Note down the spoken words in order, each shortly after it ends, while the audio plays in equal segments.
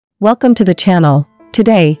Welcome to the channel.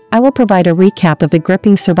 Today, I will provide a recap of the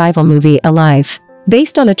gripping survival movie Alive.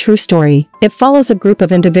 Based on a true story, it follows a group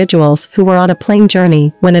of individuals who were on a plane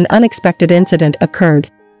journey when an unexpected incident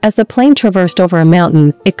occurred. As the plane traversed over a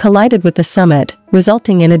mountain, it collided with the summit,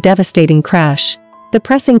 resulting in a devastating crash. The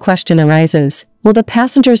pressing question arises, will the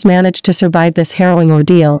passengers manage to survive this harrowing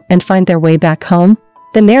ordeal and find their way back home?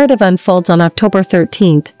 The narrative unfolds on October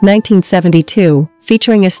 13, 1972,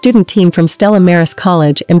 featuring a student team from Stella Maris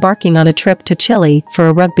College embarking on a trip to Chile for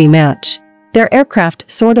a rugby match. Their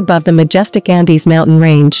aircraft soared above the majestic Andes mountain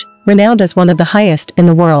range, renowned as one of the highest in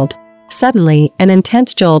the world. Suddenly, an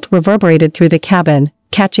intense jolt reverberated through the cabin,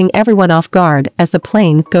 catching everyone off guard as the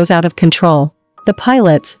plane goes out of control. The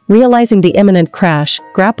pilots, realizing the imminent crash,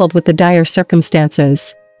 grappled with the dire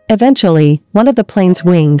circumstances. Eventually, one of the plane's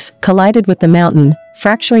wings collided with the mountain,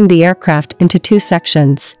 fracturing the aircraft into two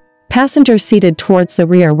sections. Passengers seated towards the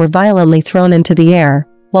rear were violently thrown into the air,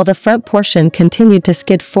 while the front portion continued to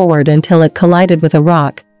skid forward until it collided with a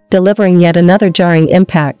rock, delivering yet another jarring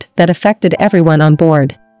impact that affected everyone on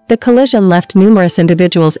board. The collision left numerous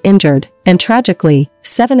individuals injured, and tragically,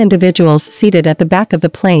 7 individuals seated at the back of the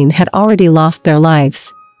plane had already lost their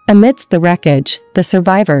lives. Amidst the wreckage, the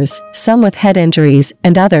survivors, some with head injuries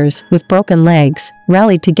and others with broken legs,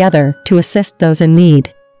 rallied together to assist those in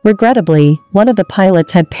need. Regrettably, one of the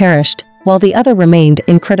pilots had perished, while the other remained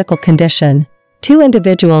in critical condition. 2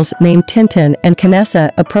 individuals named Tintin and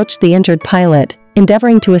Canessa approached the injured pilot,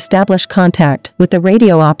 endeavoring to establish contact with the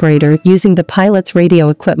radio operator using the pilot's radio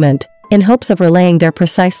equipment, in hopes of relaying their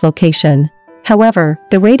precise location. However,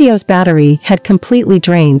 the radio's battery had completely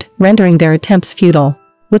drained, rendering their attempts futile.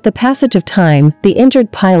 With the passage of time, the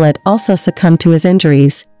injured pilot also succumbed to his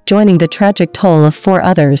injuries, joining the tragic toll of 4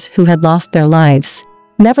 others who had lost their lives.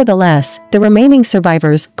 Nevertheless, the remaining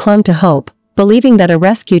survivors clung to hope, believing that a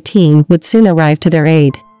rescue team would soon arrive to their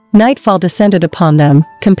aid. Nightfall descended upon them,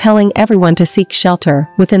 compelling everyone to seek shelter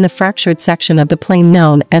within the fractured section of the plane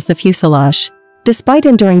known as the fuselage. Despite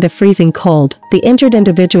enduring the freezing cold, the injured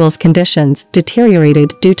individuals' conditions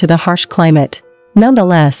deteriorated due to the harsh climate.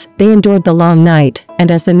 Nonetheless, they endured the long night,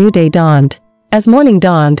 and as the new day dawned. As morning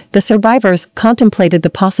dawned, the survivors contemplated the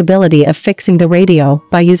possibility of fixing the radio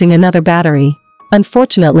by using another battery.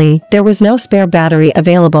 Unfortunately, there was no spare battery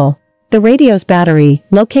available. The radio's battery,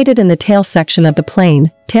 located in the tail section of the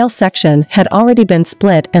plane, had already been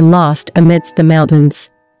split and lost amidst the mountains.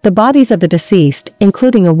 The bodies of the deceased,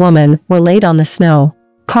 including a woman, were laid on the snow.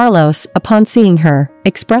 Carlos, upon seeing her,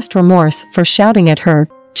 expressed remorse for shouting at her.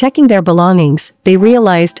 Checking their belongings, they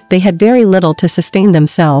realized they had very little to sustain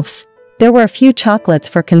themselves. There were a few chocolates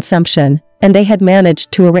for consumption, and they had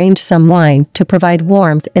managed to arrange some wine to provide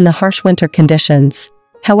warmth in the harsh winter conditions.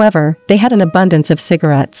 However, they had an abundance of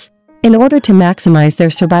cigarettes. In order to maximize their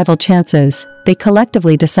survival chances, they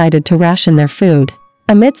collectively decided to ration their food.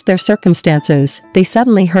 Amidst their circumstances, they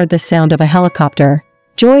suddenly heard the sound of a helicopter.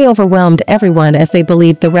 Joy overwhelmed everyone as they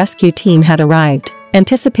believed the rescue team had arrived,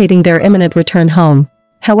 anticipating their imminent return home.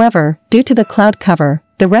 However, due to the cloud cover,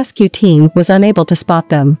 the rescue team was unable to spot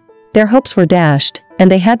them. Their hopes were dashed,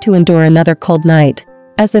 and they had to endure another cold night.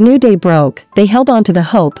 As the new day broke, they held on to the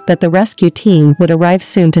hope that the rescue team would arrive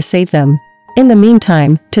soon to save them. In the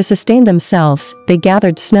meantime, to sustain themselves, they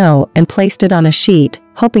gathered snow and placed it on a sheet,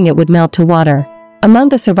 hoping it would melt to water. Among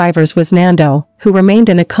the survivors was Nando, who remained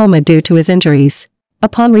in a coma due to his injuries.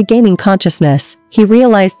 Upon regaining consciousness, he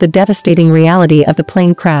realized the devastating reality of the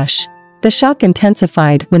plane crash. The shock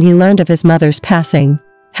intensified when he learned of his mother's passing.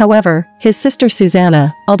 However, his sister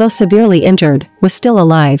Susanna, although severely injured, was still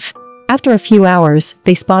alive. After a few hours,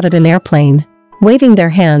 they spotted an airplane. Waving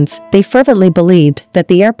their hands, they fervently believed that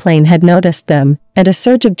the airplane had noticed them, and a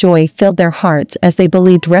surge of joy filled their hearts as they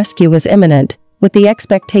believed rescue was imminent, with the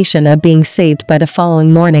expectation of being saved by the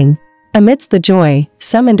following morning. Amidst the joy,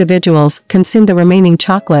 some individuals consumed the remaining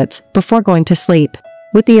chocolates before going to sleep.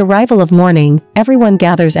 With the arrival of morning, everyone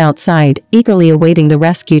gathers outside, eagerly awaiting the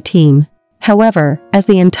rescue team. However, as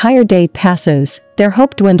the entire day passes, their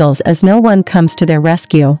hope dwindles as no one comes to their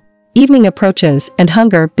rescue. Evening approaches and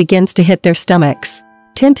hunger begins to hit their stomachs.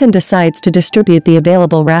 Tintin decides to distribute the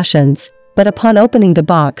available rations, but upon opening the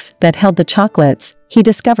box that held the chocolates, he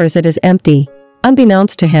discovers it is empty.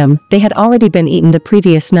 Unbeknownst to him, they had already been eaten the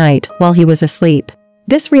previous night while he was asleep.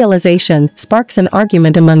 This realization sparks an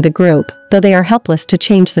argument among the group, though they are helpless to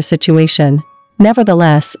change the situation.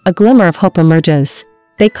 Nevertheless, a glimmer of hope emerges.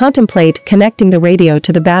 They contemplate connecting the radio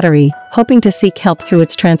to the battery, hoping to seek help through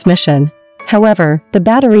its transmission. However, the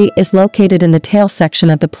battery is located in the tail section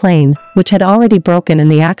of the plane, which had already broken in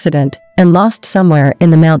the accident, and lost somewhere in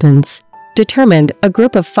the mountains. Determined, a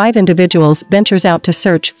group of 5 individuals ventures out to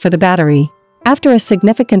search for the battery. After a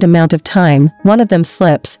significant amount of time, one of them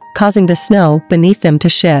slips, causing the snow beneath them to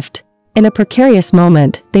shift. In a precarious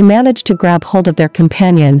moment, they manage to grab hold of their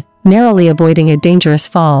companion, narrowly avoiding a dangerous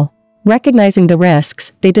fall. Recognizing the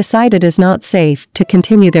risks, they decide it is not safe to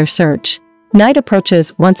continue their search. Night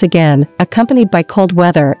approaches once again, accompanied by cold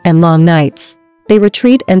weather and long nights. They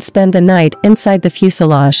retreat and spend the night inside the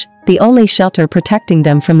fuselage, the only shelter protecting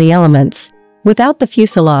them from the elements. Without the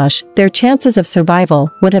fuselage, their chances of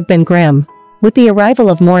survival would have been grim. With the arrival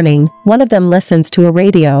of morning, one of them listens to a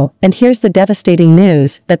radio and hears the devastating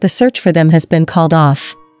news that the search for them has been called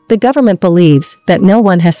off. The government believes that no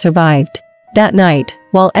one has survived. That night,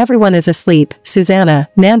 while everyone is asleep, Susanna,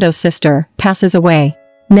 Nando's sister, passes away.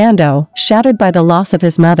 Nando, shattered by the loss of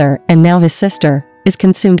his mother and now his sister, is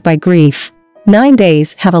consumed by grief. 9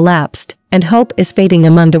 days have elapsed, and hope is fading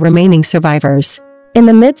among the remaining survivors. In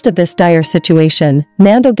the midst of this dire situation,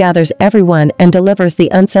 Nando gathers everyone and delivers the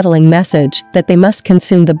unsettling message that they must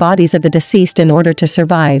consume the bodies of the deceased in order to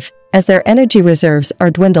survive, as their energy reserves are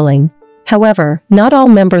dwindling. However, not all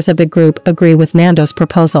members of the group agree with Nando's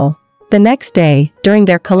proposal. The next day, during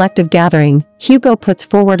their collective gathering, Hugo puts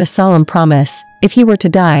forward a solemn promise: if he were to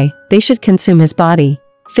die, they should consume his body.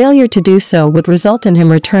 Failure to do so would result in him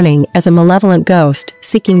returning as a malevolent ghost,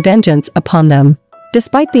 seeking vengeance upon them.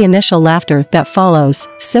 Despite the initial laughter that follows,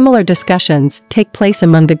 similar discussions take place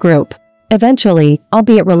among the group. Eventually,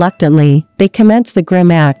 albeit reluctantly, they commence the grim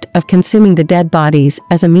act of consuming the dead bodies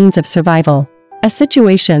as a means of survival. A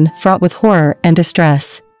situation fraught with horror and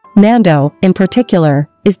distress. Nando, in particular,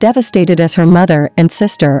 is devastated as her mother and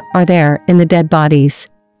sister are there in the dead bodies.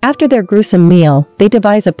 After their gruesome meal, they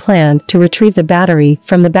devise a plan to retrieve the battery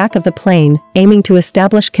from the back of the plane, aiming to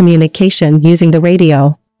establish communication using the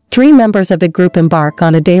radio. 3 members of the group embark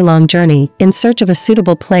on a day-long journey in search of a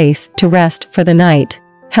suitable place to rest for the night.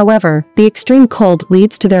 However, the extreme cold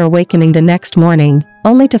leads to their awakening the next morning,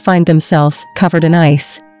 only to find themselves covered in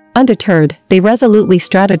ice. Undeterred, they resolutely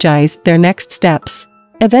strategize their next steps.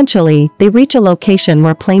 Eventually, they reach a location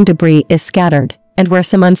where plane debris is scattered, and where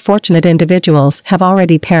some unfortunate individuals have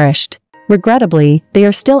already perished. Regrettably, they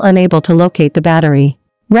are still unable to locate the battery.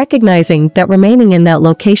 Recognizing that remaining in that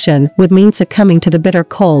location would mean succumbing to the bitter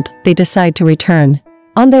cold, they decide to return.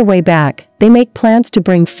 On their way back, they make plans to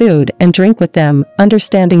bring food and drink with them,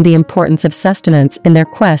 understanding the importance of sustenance in their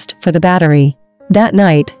quest for the battery. That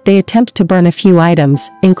night, they attempt to burn a few items,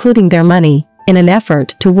 including their money, in an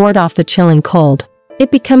effort to ward off the chilling cold.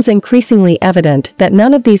 It becomes increasingly evident that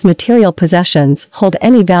none of these material possessions hold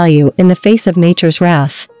any value in the face of nature's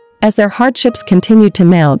wrath. As their hardships continued to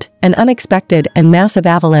mount, an unexpected and massive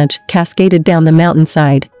avalanche cascaded down the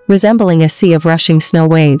mountainside, resembling a sea of rushing snow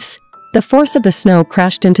waves. The force of the snow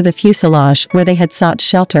crashed into the fuselage where they had sought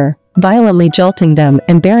shelter, violently jolting them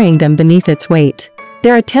and burying them beneath its weight.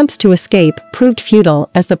 Their attempts to escape proved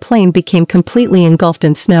futile as the plane became completely engulfed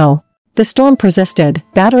in snow. The storm persisted,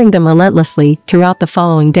 battering them relentlessly throughout the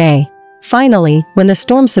following day. Finally, when the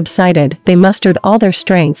storm subsided, they mustered all their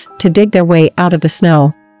strength to dig their way out of the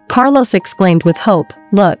snow. Carlos exclaimed with hope,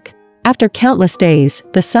 "Look! After countless days,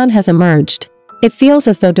 the sun has emerged. It feels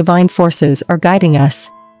as though divine forces are guiding us."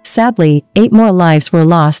 Sadly, 8 more lives were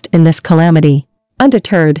lost in this calamity.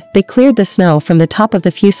 Undeterred, they cleared the snow from the top of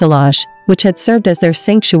the fuselage, which had served as their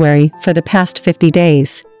sanctuary for the past 50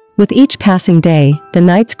 days. With each passing day, the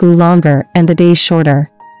nights grew longer and the days shorter.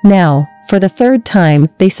 Now, for the 3rd time,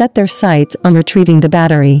 they set their sights on retrieving the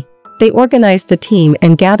battery. They organized the team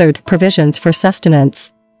and gathered provisions for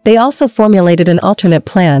sustenance. They also formulated an alternate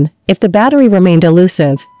plan. If the battery remained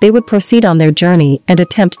elusive, they would proceed on their journey and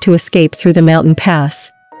attempt to escape through the mountain pass.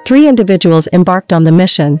 3 individuals embarked on the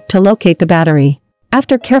mission to locate the battery.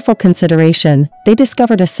 After careful consideration, they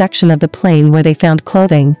discovered a section of the plane where they found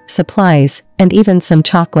clothing, supplies, and even some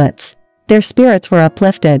chocolates. Their spirits were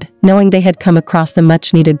uplifted, knowing they had come across the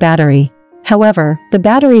much-needed battery. However, the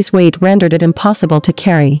battery's weight rendered it impossible to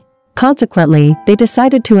carry. Consequently, they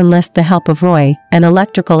decided to enlist the help of Roy, an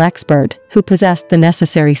electrical expert, who possessed the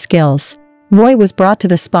necessary skills. Roy was brought to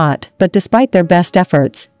the spot, but despite their best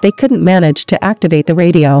efforts, they couldn't manage to activate the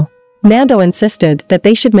radio. Nando insisted that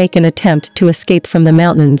they should make an attempt to escape from the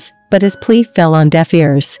mountains, but his plea fell on deaf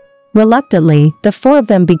ears. Reluctantly, the 4 of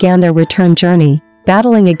them began their return journey,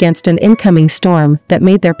 battling against an incoming storm that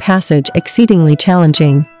made their passage exceedingly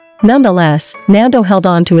challenging. Nonetheless, Nando held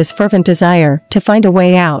on to his fervent desire to find a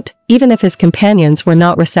way out, even if his companions were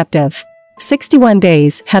not receptive. 61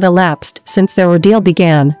 days had elapsed since their ordeal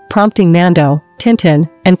began, prompting Nando, Tintin,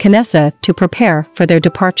 and Canessa to prepare for their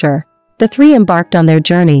departure. The 3 embarked on their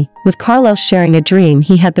journey, with Carlos sharing a dream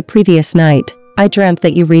he had the previous night. "I dreamt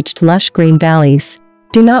that you reached lush green valleys.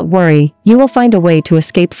 Do not worry, you will find a way to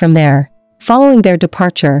escape from there." Following their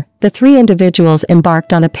departure, the three individuals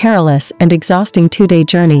embarked on a perilous and exhausting 2-day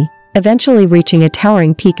journey, eventually reaching a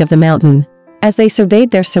towering peak of the mountain. As they surveyed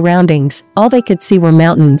their surroundings, all they could see were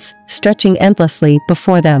mountains, stretching endlessly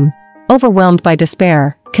before them. Overwhelmed by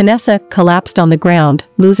despair, Canessa collapsed on the ground,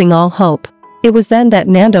 losing all hope. It was then that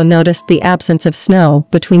Nando noticed the absence of snow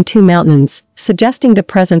between two mountains, suggesting the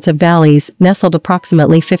presence of valleys nestled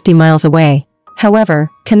approximately 50 miles away. However,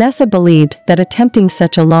 Canessa believed that attempting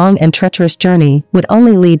such a long and treacherous journey would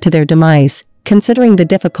only lead to their demise, considering the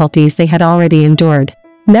difficulties they had already endured.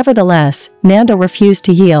 Nevertheless, Nando refused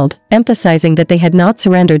to yield, emphasizing that they had not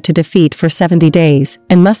surrendered to defeat for 70 days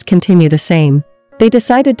and must continue the same. They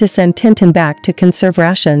decided to send Tintin back to conserve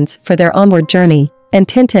rations for their onward journey, and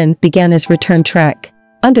Tintin began his return trek.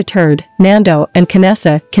 Undeterred, Nando and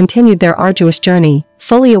Canessa continued their arduous journey,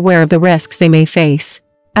 fully aware of the risks they may face.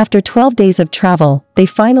 After 12 days of travel, they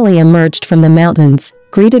finally emerged from the mountains,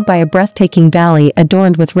 greeted by a breathtaking valley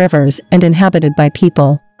adorned with rivers and inhabited by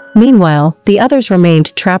people. Meanwhile, the others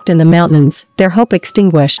remained trapped in the mountains, their hope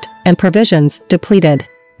extinguished, and provisions depleted.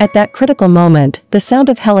 At that critical moment, the sound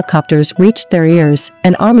of helicopters reached their ears.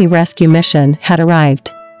 An army rescue mission had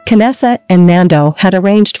arrived. Canessa and Nando had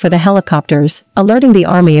arranged for the helicopters, alerting the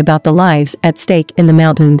army about the lives at stake in the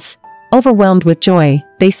mountains. Overwhelmed with joy,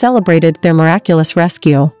 they celebrated their miraculous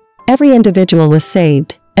rescue. Every individual was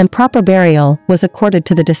saved, and proper burial was accorded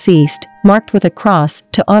to the deceased, marked with a cross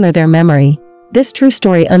to honor their memory. This true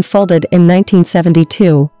story unfolded in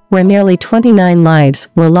 1972, where nearly 29 lives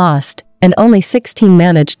were lost, and only 16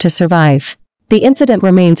 managed to survive. The incident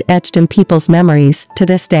remains etched in people's memories to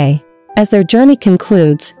this day. As their journey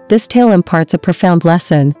concludes, this tale imparts a profound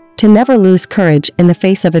lesson: to never lose courage in the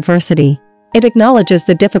face of adversity. It acknowledges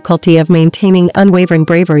the difficulty of maintaining unwavering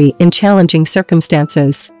bravery in challenging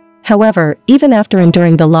circumstances. However, even after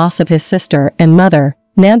enduring the loss of his sister and mother,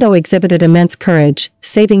 Nando exhibited immense courage,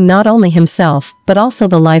 saving not only himself but also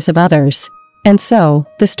the lives of others. And so,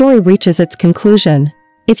 the story reaches its conclusion.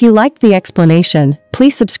 If you liked the explanation,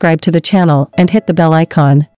 please subscribe to the channel and hit the bell icon.